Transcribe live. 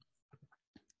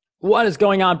What is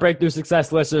going on, Breakthrough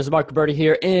Success listeners? Mark Roberti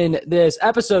here. In this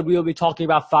episode, we will be talking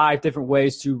about 5 different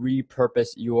ways to repurpose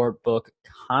your book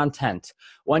content.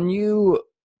 When you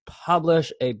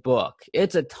publish a book,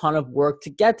 it's a ton of work to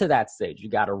get to that stage. You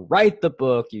got to write the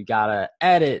book, you got to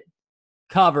edit,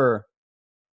 cover,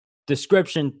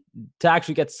 description to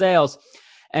actually get sales.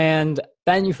 And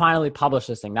then you finally publish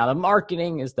this thing. Now, the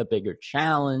marketing is the bigger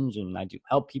challenge, and I do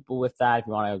help people with that. If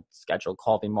you want to schedule a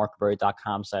call,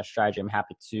 markroberti.com/strategy. I'm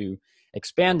happy to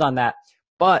expand on that.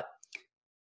 But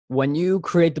when you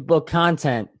create the book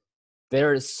content,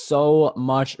 there is so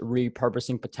much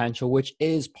repurposing potential, which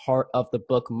is part of the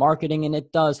book marketing, and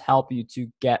it does help you to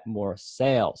get more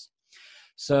sales.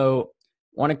 So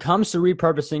when it comes to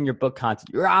repurposing your book content,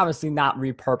 you're obviously not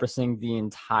repurposing the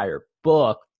entire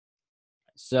book.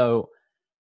 So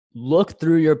look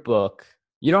through your book.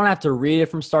 You don't have to read it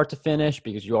from start to finish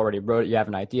because you already wrote it, you have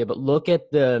an idea, but look at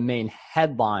the main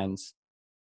headlines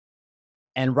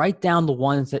and write down the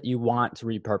ones that you want to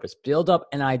repurpose. Build up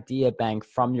an idea bank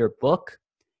from your book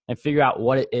and figure out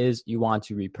what it is you want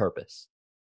to repurpose.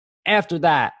 After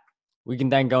that, we can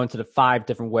then go into the 5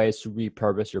 different ways to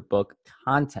repurpose your book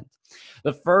content.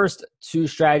 The first 2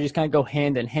 strategies kind of go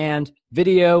hand in hand: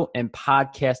 video and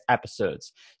podcast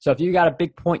episodes. So if you got a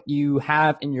big point you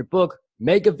have in your book,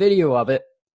 make a video of it,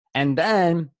 and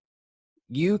then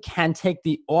you can take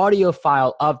the audio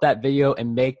file of that video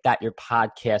and make that your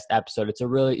podcast episode. It's a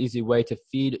really easy way to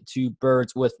feed 2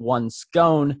 birds with 1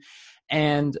 stone,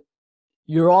 and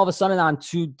you're all of a sudden on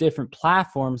 2 different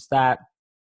platforms that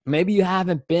maybe you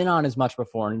haven't been on as much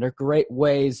before, and they're great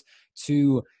ways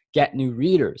to get new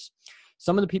readers.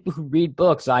 Some of the people who read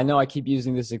books, I know I keep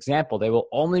using this example, they will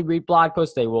only read blog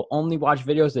posts, they will only watch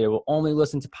videos, they will only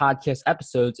listen to podcast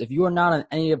episodes. If you are not on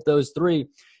any of those 3,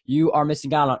 you are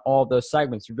missing out on all of those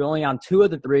segments. If you're only on 2 of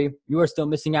the 3, you are still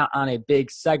missing out on a big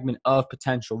segment of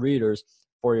potential readers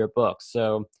for your book.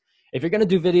 So if you're going to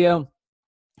do video,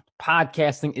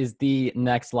 podcasting is the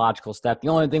next logical step. The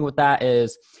only thing with that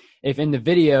is if in the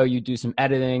video you do some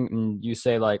editing and you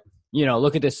say like,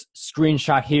 look at this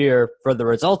screenshot here for the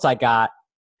results I got,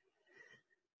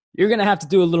 you're going to have to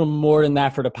do a little more than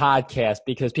that for the podcast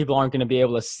because people aren't going to be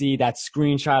able to see that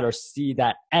screenshot or see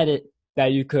that edit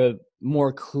that you could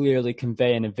more clearly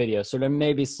convey in a video. So there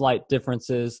may be slight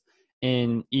differences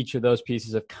in each of those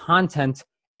pieces of content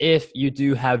if you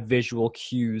do have visual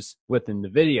cues within the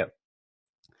video.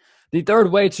 The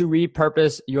third way to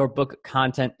repurpose your book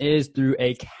content is through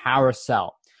a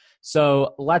carousel.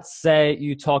 So let's say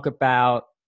you talk about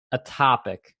a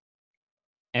topic,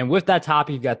 and with that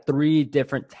topic, you've got 3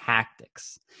 different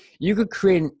tactics. You could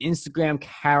create an Instagram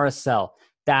carousel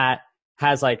that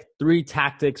has like 3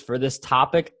 tactics for this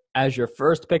topic as your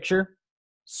first picture.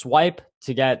 Swipe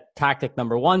to get tactic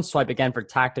number 1, swipe again for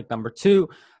tactic number 2,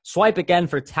 swipe again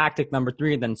for tactic number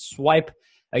 3, and then swipe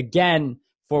again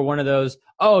for one of those,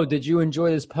 oh, did you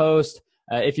enjoy this post?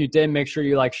 If you did, make sure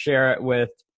you share it with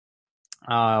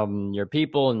your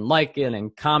people and like it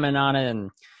and comment on it.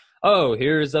 And, oh,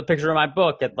 here's a picture of my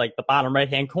book at the bottom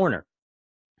right-hand corner.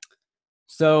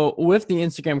 So with the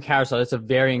Instagram carousel, it's a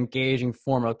very engaging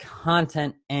form of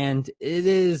content, and it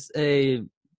is a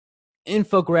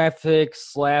infographic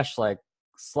 /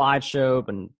 slideshow,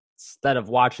 but instead of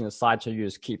watching the slideshow, you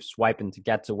just keep swiping to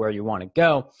get to where you want to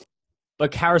go.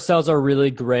 But carousels are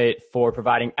really great for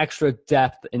providing extra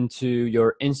depth into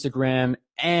your Instagram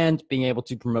and being able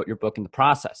to promote your book in the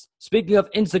process. Speaking of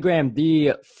Instagram,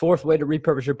 the 4th way to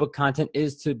repurpose your book content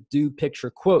is to do picture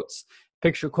quotes.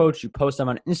 Picture quotes, you post them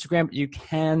on Instagram, but you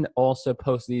can also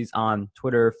post these on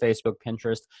Twitter, Facebook,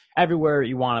 Pinterest, everywhere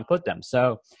you want to put them.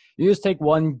 So you just take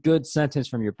 1 good sentence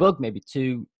from your book, maybe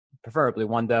 2, preferably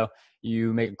 1 though.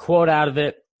 You make a quote out of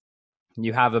it.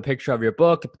 You have a picture of your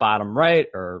book at the bottom right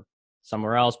or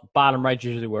somewhere else. Bottom right is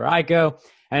usually where I go.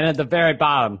 And at the very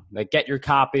bottom, get your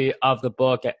copy of the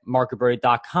book at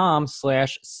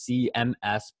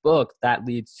markroberti.com/CMS book. That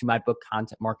leads to my book,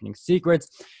 Content Marketing Secrets.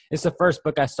 It's the first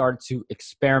book I started to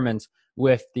experiment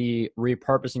with the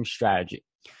repurposing strategy.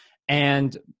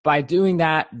 And by doing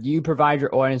that, you provide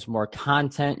your audience more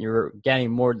content. You're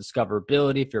getting more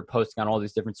discoverability if you're posting on all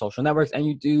these different social networks, and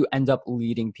you do end up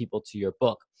leading people to your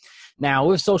book. Now,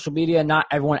 with social media, not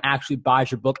everyone actually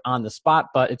buys your book on the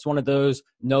spot, but it's one of those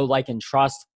know, like, and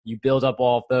trust. You build up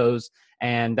all of those,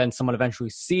 and then someone eventually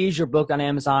sees your book on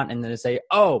Amazon, and then they say,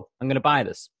 oh, I'm going to buy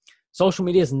this. Social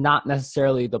media is not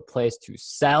necessarily the place to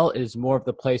sell. It is more of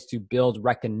the place to build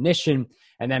recognition,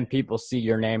 and then people see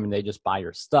your name and they just buy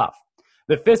your stuff.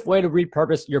 The 5th way to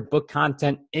repurpose your book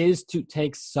content is to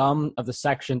take some of the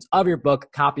sections of your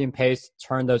book, copy and paste,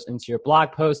 turn those into your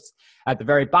blog posts. At the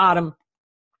very bottom,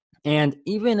 And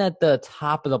even at the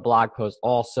top of the blog post,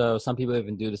 also, some people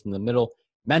even do this in the middle,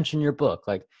 mention your book.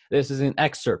 Like, this is an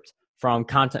excerpt from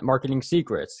Content Marketing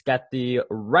Secrets. Get the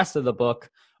rest of the book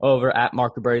over at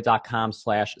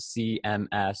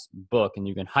markberry.com/CMS book. And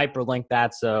you can hyperlink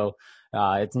that so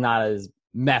it's not as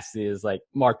messy as like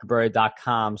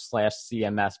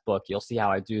markberry.com/CMS book. You'll see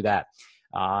how I do that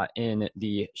in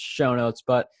the show notes.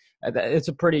 But it's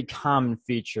a pretty common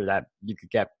feature that you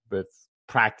could get with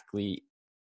practically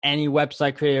any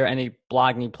website creator, any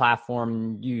blogging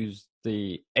platform. Use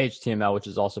the HTML, which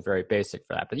is also very basic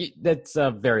for that. But that's a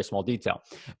very small detail.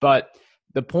 But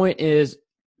the point is,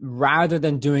 rather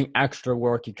than doing extra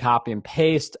work, you copy and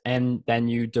paste, and then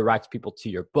you direct people to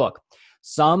your book.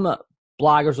 Some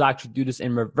bloggers will actually do this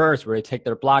in reverse, where they take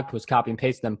their blog posts, copy and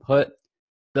paste them, put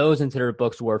those into their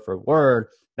books word for word.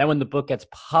 Then when the book gets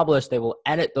published, they will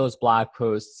edit those blog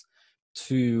posts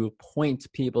to point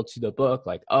people to the book,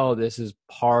 like, oh, this is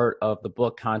part of the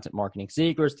book Content Marketing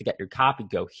Secrets. To get your copy,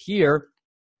 go here.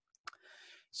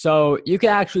 So you can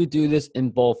actually do this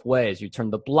in both ways. You turn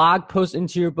the blog post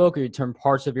into your book, or you turn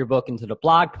parts of your book into the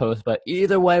blog post. But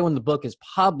either way, when the book is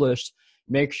published,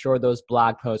 make sure those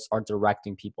blog posts are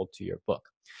directing people to your book.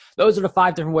 Those are the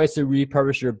 5 different ways to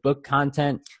repurpose your book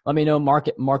content. Let me know,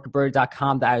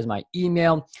 mark@markberry.com. That is my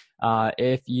email.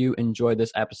 If you enjoyed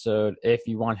this episode, if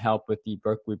you want help with the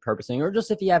book repurposing, or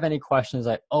just if you have any questions,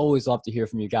 I always love to hear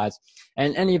from you guys.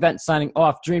 And in any event, signing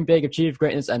off, dream big, achieve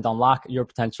greatness, and unlock your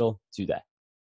potential today.